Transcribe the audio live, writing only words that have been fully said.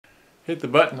hit the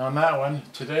button on that one.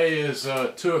 Today is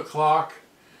 2 o'clock,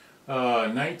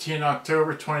 19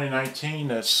 October 2019.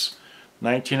 That's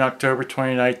 19 October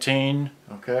 2019.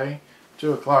 Okay,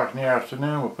 2 o'clock in the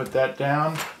afternoon. We'll put that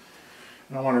down.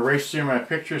 And I want to race through my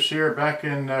pictures here. Back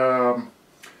in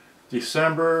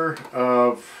December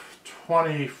of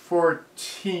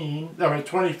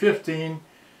 2015,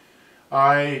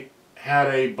 I had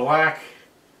a black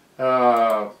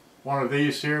one of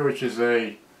these here, which is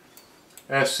a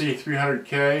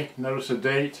SC-300K. Notice the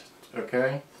date,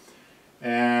 okay?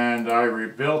 And I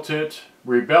rebelted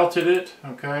it,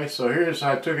 okay? So here's,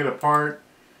 I took it apart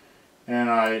and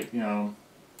I,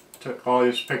 took all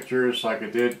these pictures like I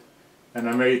did, and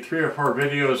I made 3 or 4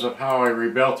 videos of how I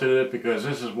rebelted it, because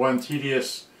this is one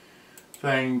tedious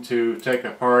thing to take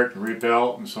apart and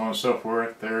rebelt and so on and so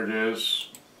forth. There it is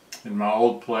in my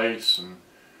old place and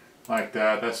like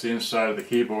that. That's the inside of the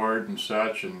keyboard and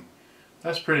such, and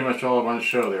that's pretty much all I want to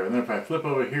show there. And then if I flip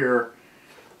over here,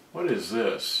 what is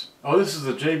this? Oh, this is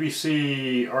the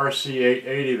JVC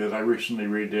RC880 that I recently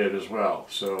redid as well.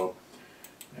 So,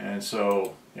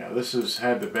 yeah, this has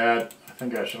had the bad, I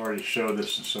think I already showed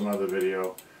this in some other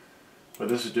video, but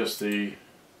this is just the,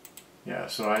 yeah,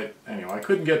 so anyway, I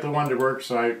couldn't get the one to work,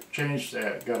 so I changed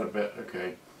that, got a bit,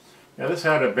 okay. Yeah, this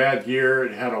had a bad gear,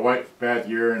 it had a white bad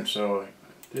gear, and so I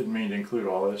didn't mean to include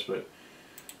all this, but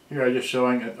here I'm just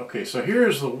showing it. Okay, so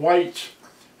here's the white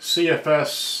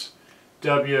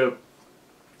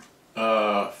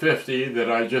CFS-W50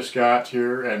 that I just got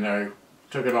here, and I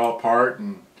took it all apart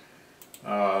and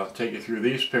take you through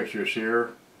these pictures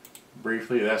here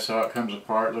briefly. That's how it comes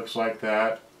apart. Looks like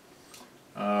that.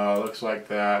 Looks like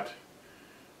that.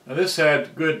 Now this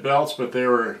had good belts, but they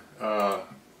were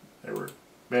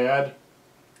bad.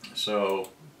 So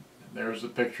there's the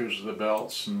pictures of the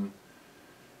belts, and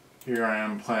here I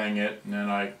am playing it, and then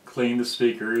I cleaned the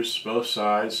speakers, both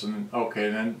sides, and okay,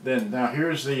 then now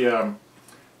here's the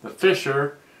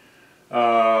Fisher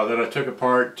that I took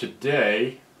apart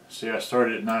today. See, I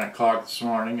started at 9 o'clock this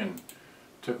morning and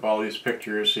took all these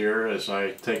pictures here as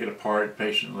I take it apart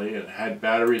patiently. It had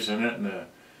batteries in it,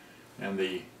 and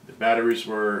the batteries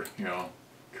were,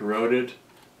 corroded.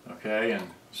 Okay,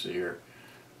 and see here,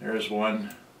 there's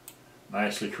one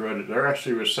nicely corroded. There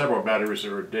actually were several batteries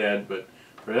that were dead, but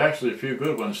there's actually a few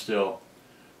good ones still.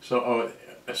 So, oh,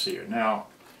 let's see here. Now,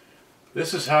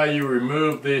 this is how you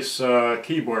remove this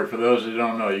keyboard, for those that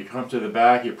don't know. You come to the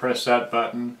back, you press that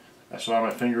button. That's why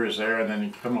my finger is there, and then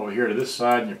you come over here to this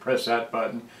side and you press that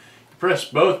button. You press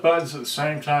both buttons at the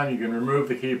same time, you can remove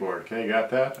the keyboard. Okay, got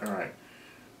that? Alright.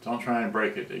 Don't try and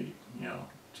break it,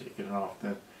 taking it off.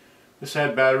 Then this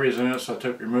had batteries in it, so I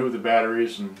removed the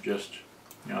batteries and just,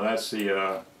 that's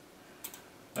the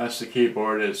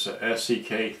keyboard. It's a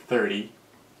SCK30,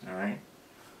 alright,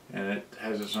 and it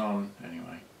has its own,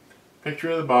 anyway. Picture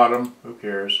of the bottom, who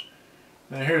cares.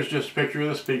 And here's just a picture of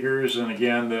the speakers, and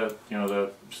again, the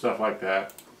stuff like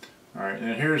that. Alright,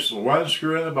 and here's one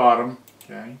screw in the bottom,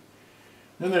 okay.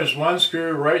 Then there's one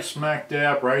screw right smack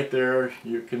dab right there.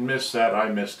 You can miss that, I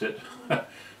missed it.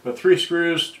 But 3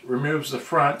 screws removes the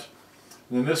front,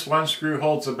 and then this one screw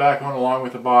holds the back one along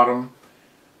with the bottom,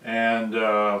 and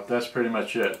that's pretty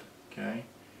much it, okay.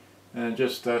 And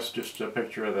that's just a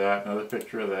picture of that, another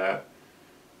picture of that.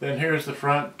 Then here's the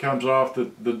front, comes off.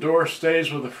 The door stays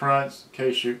with the front in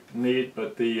case you need,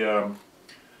 but the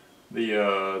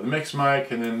mix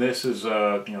mic, and then this is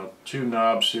 2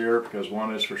 knobs here, because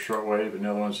one is for shortwave and the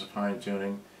other one's for fine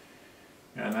tuning.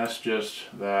 And that's just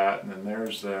that, and then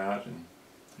there's that, and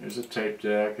here's a tape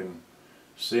deck, and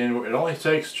seeing it only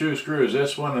takes 2 screws,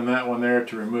 this one and that one there,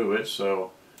 to remove it.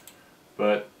 So,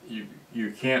 but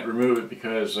you can't remove it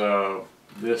because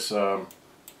this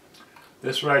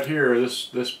right here,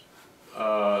 this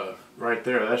right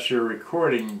there, that's your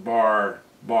recording bar.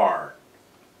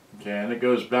 Okay, and it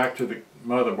goes back to the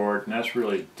motherboard, and that's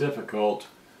really difficult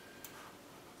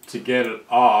to get it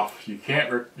off. You can't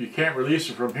release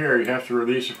it from here. You have to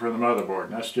release it from the motherboard,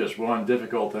 and that's just one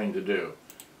difficult thing to do.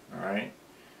 All right.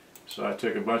 So I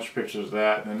took a bunch of pictures of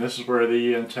that, and this is where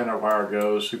the antenna wire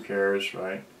goes. Who cares,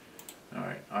 right? All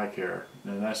right, I care.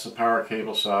 And that's the power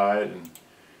cable side,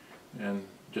 and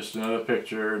just another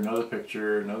picture, another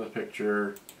picture, another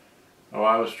picture. Oh,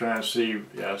 I was trying to see,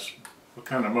 yes, what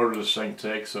kind of motor this thing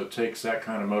takes. So it takes that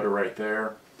kind of motor right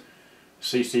there.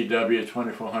 CCW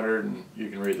 2400, and you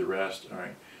can read the rest. All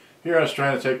right. Here I was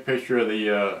trying to take a picture of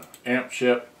the amp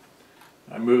chip.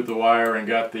 I moved the wire and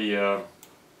got the,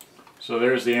 so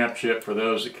there's the amp chip for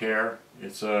those that care.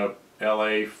 It's a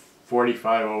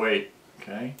LA4508,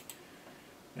 okay.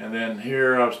 And then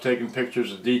here I was taking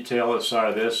pictures of detail outside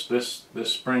of this. This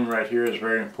spring right here is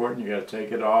very important. You got to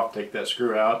take it off, take that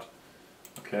screw out.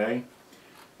 okay?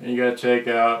 And you got to take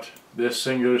out this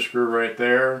singular screw right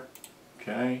there,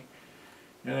 okay?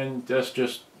 And then that's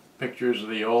just pictures of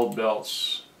the old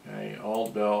belts, okay?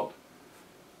 Old belt.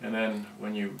 And then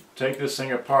when you take this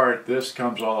thing apart, this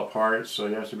comes all apart, so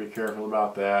you have to be careful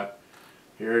about that.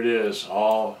 Here it is,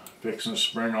 all fixing to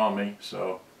spring on me,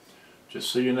 so just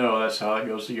so you know, that's how it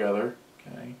goes together,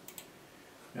 okay?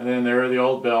 And then there are the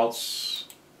old belts,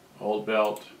 old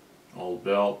belt, old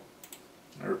belt.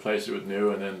 I replaced it with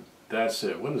new, and then that's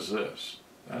it. What is this?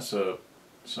 That's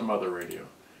some other radio.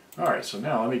 Alright, so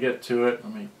now let me get to it.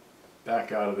 Let me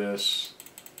back out of this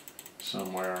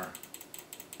somewhere.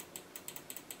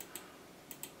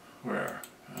 Where?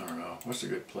 I don't know. What's a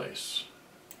good place?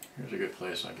 Here's a good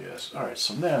place, I guess. Alright,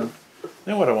 so then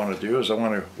what I want to do is I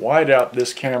want to wide out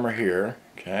this camera here,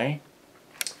 okay?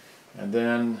 And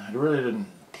then I really didn't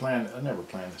plan, I never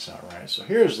planned this out right. So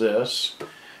here's this,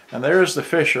 and there's the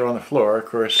Fisher on the floor. Of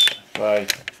course, if I,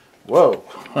 whoa.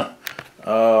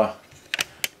 Yeah,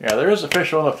 there is a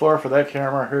Fisher on the floor for that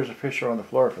camera. Here's a Fisher on the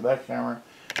floor for that camera.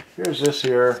 Here's this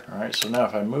here. Alright, so now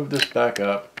if I move this back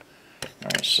up,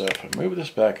 alright, so if I move this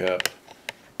back up,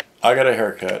 I got a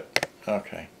haircut.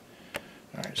 Okay.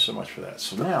 Alright, so much for that.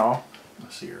 So now,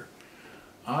 let's see here.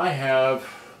 I have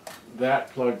that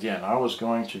plugged in. I was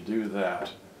going to do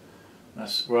that.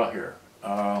 That's, well, here.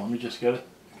 Let me just get it.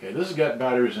 Okay, this has got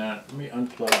batteries in it. Let me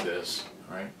unplug this.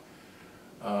 Alright.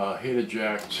 Hit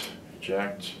eject.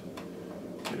 Eject.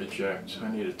 Hit eject.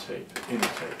 I need a tape. Any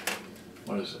tape.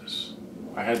 What is this?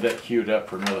 I had that queued up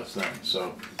for another thing.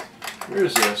 So,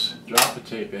 here's this. Drop the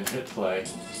tape in. Hit play.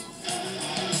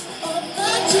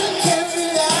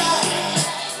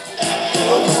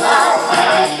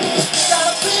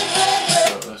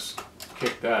 So let's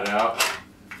kick that out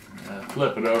and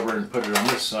flip it over and put it on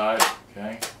this side,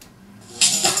 okay?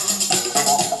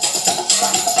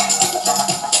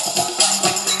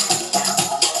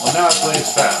 Well, now it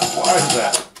plays fast. Why is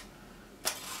that?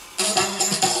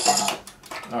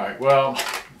 Alright, well,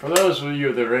 for those of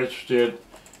you that are interested,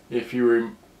 if you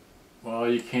were, well,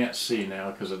 you can't see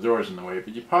now because the door's in the way,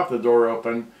 but you pop the door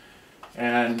open,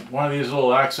 and one of these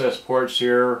little access ports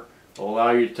here will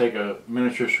allow you to take a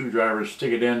miniature screwdriver,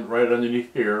 stick it in right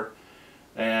underneath here,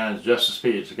 and adjust the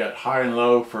speeds. It's got high and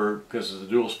low because it's a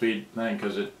dual speed thing,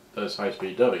 because it does high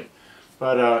speed dubbing.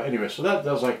 But anyway, so that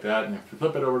does like that, and if you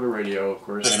flip it over to radio, of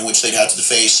course, in which they got to the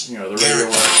face, you know, the radio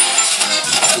works.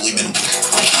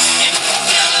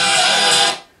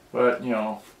 But you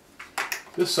know,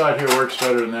 this side here works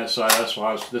better than that side. That's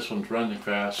why this one's running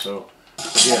fast. So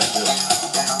yeah,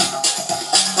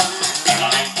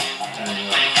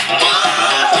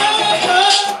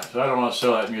 so I don't want to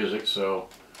sell that music, so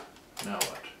now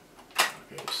what?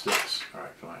 Okay, it sticks.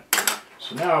 Alright, fine.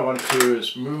 So now I want to do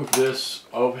is move this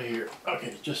over here.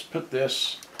 Okay, just put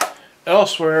this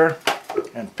elsewhere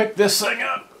and pick this thing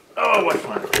up. Oh, what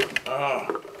fun.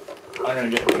 Oh, I'm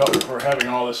going to get in trouble for having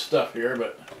all this stuff here,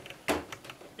 but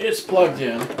it's plugged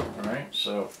in. Alright,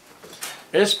 so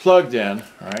it's plugged in.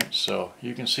 Alright, so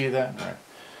you can see that. Alright.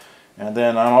 And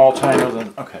then I'm all tangled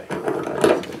in. Okay.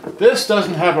 This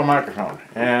doesn't have a microphone,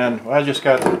 and I just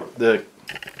got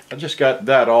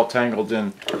that all tangled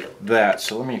in that.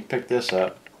 So let me pick this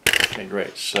up. Okay,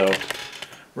 great. So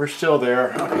we're still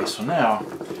there. Okay, so now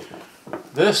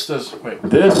this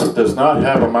does not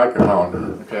have a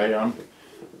microphone. Okay, I'm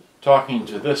talking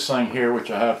to this thing here, which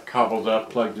I have cobbled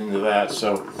up, plugged into that.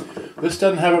 So this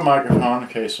doesn't have a microphone.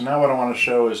 Okay, so now what I want to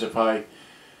show is if I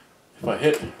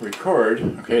hit record.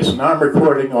 Okay, so now I'm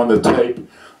recording on the tape.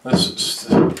 Let's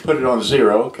put it on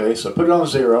 0. Okay, so put it on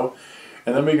 0,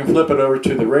 and then we can flip it over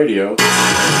to the radio.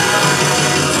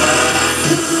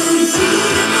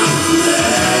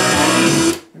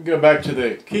 And go back to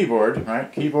the keyboard,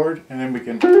 right? Keyboard, and then we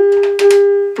can do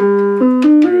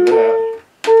that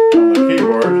on the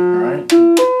keyboard, right?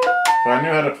 If I knew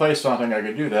how to play something, I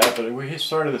could do that, but we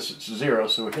started this at 0,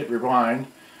 so we hit rewind,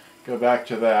 go back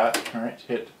to that, right?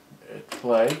 Hit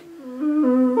play.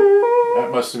 That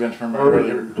must have been from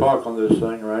earlier. Talk on this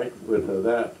thing, right? With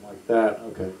that, like that.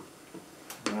 Okay.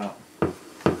 Well,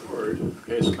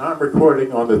 okay, so now I'm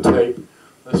recording on the tape.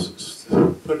 Let's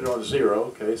put it on 0.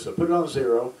 Okay, so put it on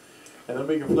 0, and then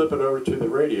we can flip it over to the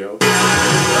radio.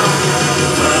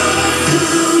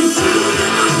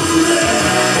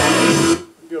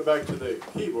 Go back to the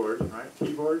keyboard, right?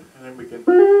 Keyboard, and then we can.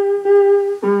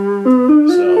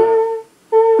 So,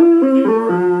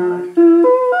 keyboard, right?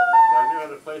 If I knew how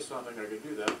to play something, I could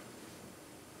do that.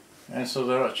 And so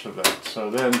much of that. So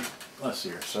then, let's see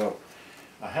here. So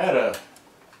I had a.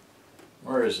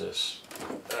 Where is this?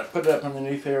 I put it up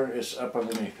underneath there. It's up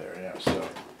underneath there. Yeah. So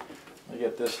I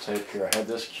get this tape here. I had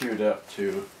this queued up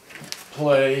to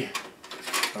play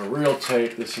a real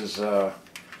tape. This is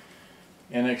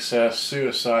NXS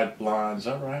Suicide Blonde. Is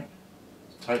that right?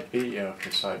 Type B? Yeah, okay,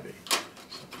 side B.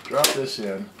 So drop this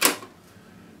in,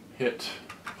 hit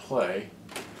play.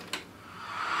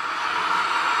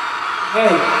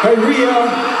 Hey, Rio!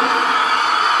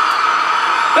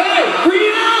 Hey,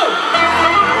 Rio!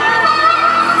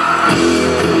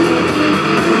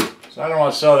 So I don't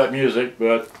want to sell that music,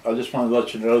 but I just want to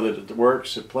let you know that it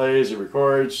works, it plays, it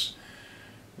records,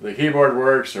 the keyboard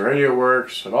works, the radio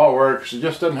works, it all works. It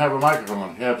just doesn't have a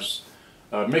microphone. It has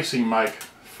a mixing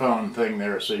microphone thing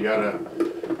there, so you gotta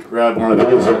grab one of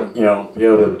those and, You know, be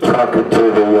able to talk it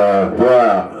to the,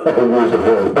 use it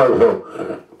for a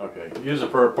photo. okay, use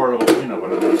it for a portable, you know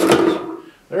what it is.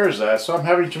 There's that. So I'm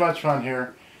having too much fun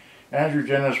here. Andrew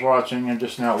Jenner's watching and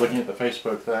just now looking at the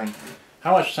Facebook thing.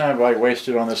 How much time have I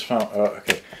wasted on this phone?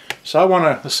 Okay, so I want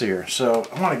to, let's see here. So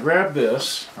I want to grab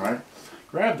this, all right?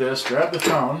 Grab this, grab the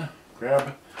phone,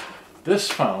 grab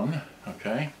this phone,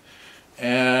 okay?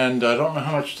 And I don't know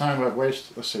how much time I've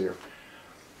wasted. Let's see here.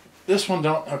 This one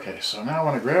don't, okay, so now I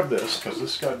want to grab this because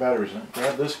this got batteries in it.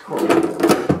 Grab this cord.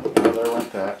 Oh, there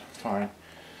went that, fine.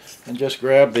 And just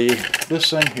grab this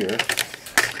thing here.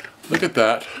 Look at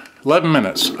that, 11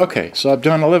 minutes. Okay, so I've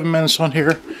done 11 minutes on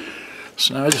here.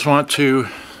 So now I just want to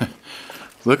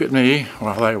look at me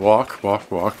while I walk. All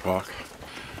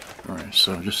right,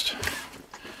 so just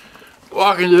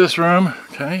walk into this room,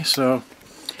 okay, so,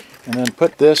 and then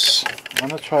put this on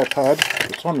the tripod.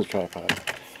 It's on the tripod.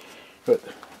 Put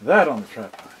that on the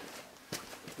tripod.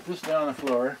 Put this down on the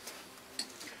floor.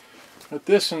 Put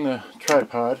this in the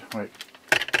tripod. Wait,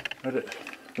 put it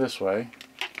this way.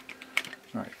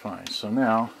 All right, fine. So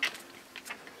now,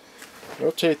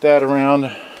 rotate that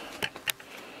around.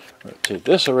 Rotate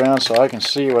this around so I can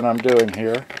see what I'm doing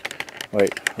here.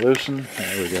 Wait, loosen.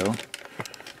 There we go.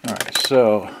 Alright,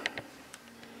 so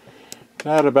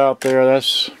that about there.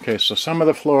 That's okay. So some of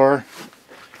the floor,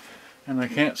 and I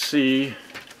can't see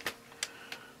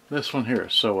this one here.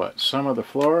 So what? Some of the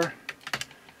floor.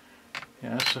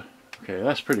 Yeah, okay.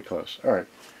 That's pretty close. Alright.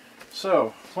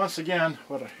 So once again,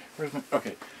 where's my?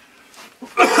 Okay.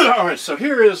 Alright. So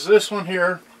here is this one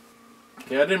here.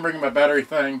 Yeah, I didn't bring my battery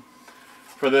thing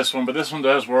for this one, but this one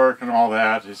does work and all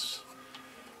that. This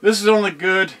is only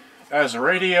good as a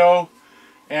radio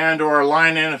and or a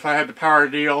line in if I had the power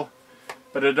deal,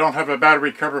 but I don't have a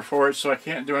battery cover for it, so I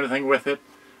can't do anything with it.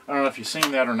 I don't know if you've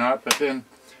seen that or not, but then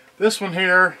this one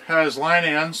here has line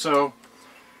in, so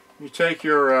you take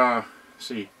your,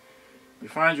 you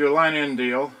find your line in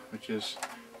deal, which is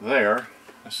there.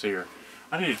 Let's see here.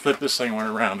 I need to flip this thing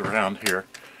around here.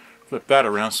 Flip that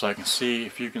around so I can see,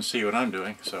 if you can see what I'm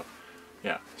doing. So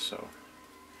yeah, so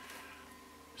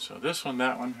this one,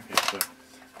 that one, okay, so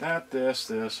that,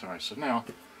 this, alright, so now,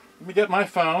 let me get my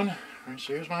phone, alright,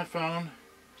 so here's my phone,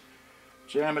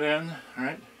 jam it in,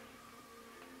 alright,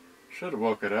 should have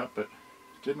woke it up, but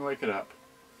didn't wake it up,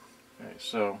 okay,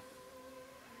 so,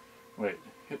 wait,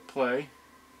 hit play,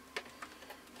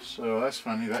 so that's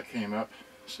funny, that came up,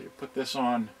 so you put this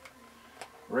on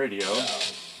radio,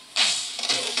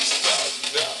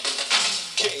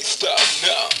 can't stop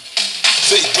now.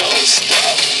 They don't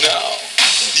stop now.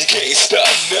 You can't stop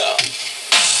now.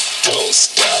 Don't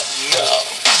stop now.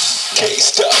 Can't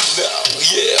stop now.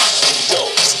 Yeah.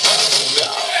 Don't stop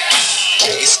now.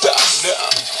 Can't stop now.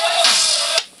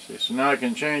 See, so now I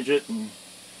can change it and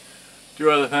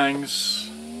do other things.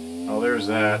 Oh, there's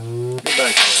that. Get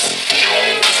back to that.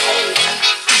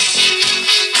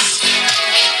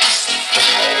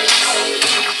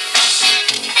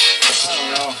 I don't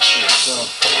know. Yeah, so.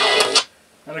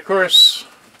 And of course,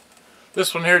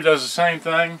 this one here does the same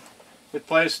thing. It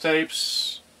plays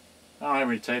tapes. I don't have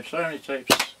any tapes. Do I have any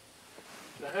tapes?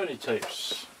 Do I have any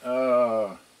tapes?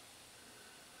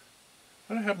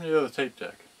 What happened to the other tape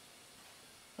deck?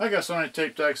 I got so many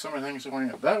tape decks, so many things going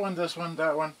up. That one, this one,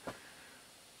 that one.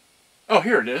 Oh,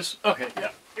 here it is. Okay,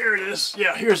 yeah, here it is.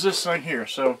 Yeah, here's this thing here.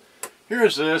 So,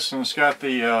 here's this, and it's got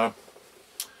the,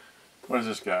 what has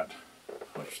this got?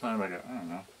 How much time have I got? I don't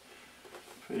know.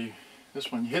 This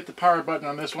one, you hit the power button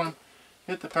on this one,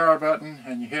 hit the power button,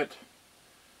 and you hit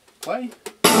play.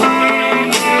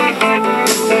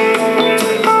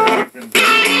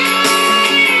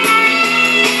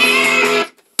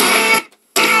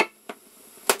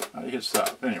 You hit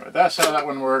stop. Anyway, that's how that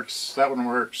one works. That one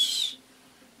works.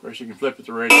 Of course, you can flip it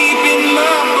to radio.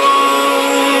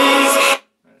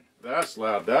 That's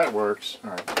loud. That works.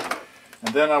 All right.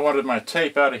 And then I wanted my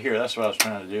tape out of here. That's what I was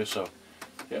trying to do. So,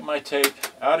 get my tape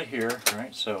out of here.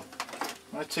 Right. So,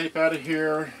 my tape out of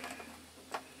here,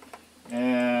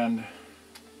 and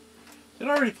Did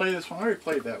I already play this one? I already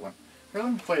played that one. Here,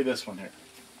 let me play this one here.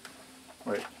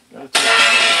 Wait, gotta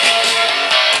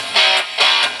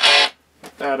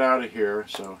put that out of here.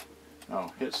 So,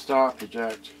 oh, hit stop,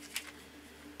 eject.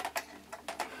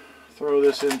 Throw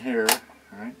this in here.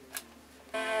 All right.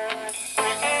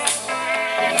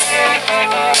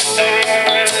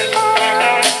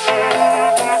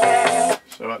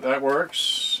 So that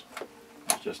works.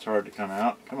 It's just hard to come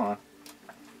out. Come on.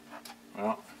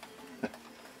 Well,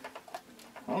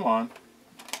 come on.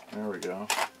 There we go.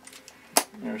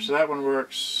 There, so that one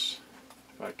works.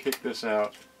 If I kick this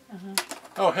out.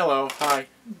 Oh, hello. Hi.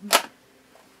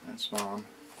 That's Mom.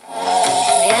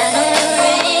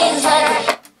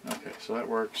 Okay, so that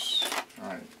works.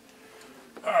 Alright.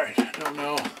 Alright, I don't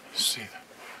know. Let's see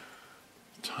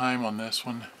the time on this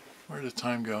one. Where did the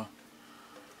time go?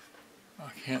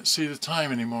 I can't see the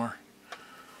time anymore.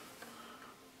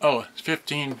 Oh, it's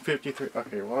 15:53.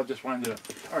 Okay, well, I'll just wind it up.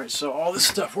 Alright, so all this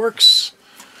stuff works.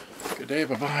 Good day,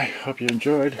 bye-bye. Hope you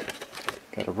enjoyed.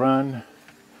 Gotta run.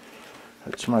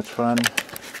 Had so much fun.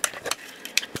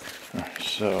 Alright,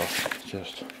 so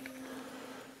just...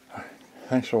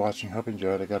 Thanks for watching. Hope you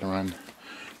enjoyed. I gotta run.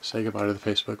 Say goodbye to the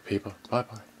Facebook people.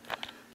 Bye-bye.